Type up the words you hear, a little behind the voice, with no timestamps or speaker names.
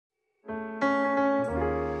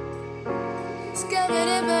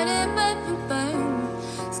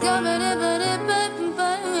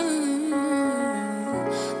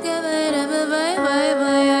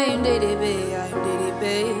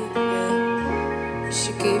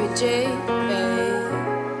She gave it J.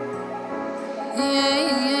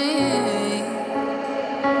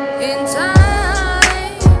 In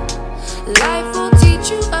time, life will teach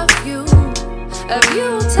you a few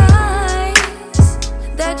times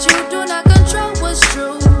that you do not control what's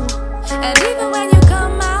true. And even when you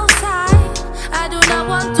come outside, I do not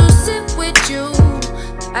want to sit with you.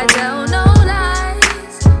 I tell no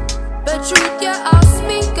lies, but truth, yeah, I'll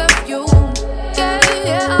speak of you.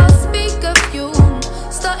 Yeah, I'll speak of you.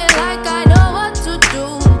 Starting like I know what to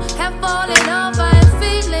do. Have fallen off, I'm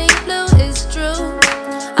feeling blue, it's true.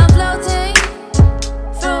 I'm floating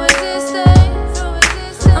through existence.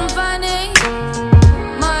 I'm finding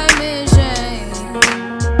my mission.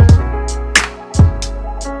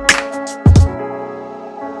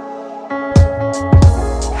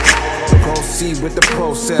 Proceed with the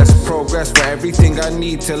process, progress for everything I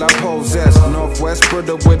need till I possess. Northwest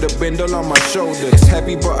brother with a bindle on my shoulder. It's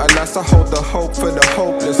heavy but alas I hold the hope for the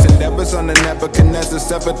hopeless. Endeavors on the Nebuchadnezzar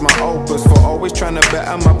severed my opus. For always trying to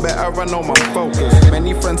better my better, I know my focus.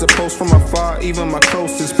 Many friends oppose from afar, even my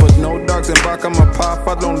closest. But no dogs embark on my path,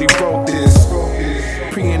 I only wrote this.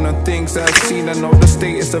 Preying on things I've seen, I know the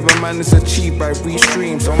status of a man is achieved by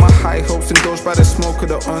restreams. All my high hopes indulged by the smoke of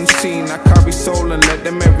the unseen. I carry soul and let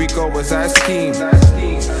the merry go as I scheme.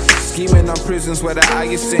 Scheming on prisons where the eye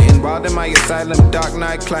is sitting. Wild in my asylum, dark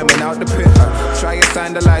night, climbing out the pit. Try to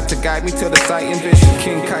find the light to guide me to the sight and vision.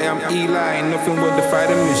 KinKai, I'm Eli, nothing will defy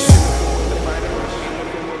the mission.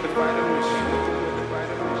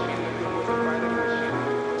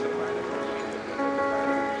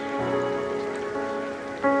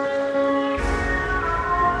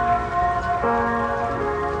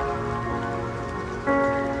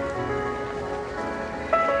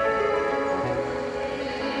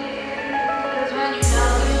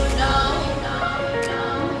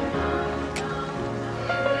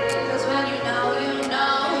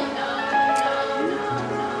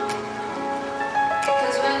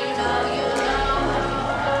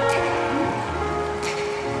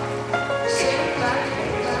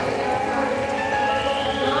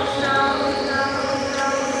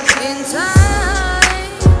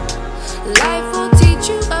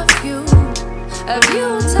 A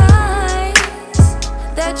few times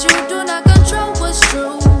that you do not control what's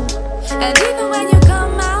true. And even when you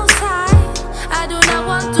come outside, I do not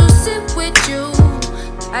want to sit with you.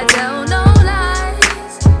 I tell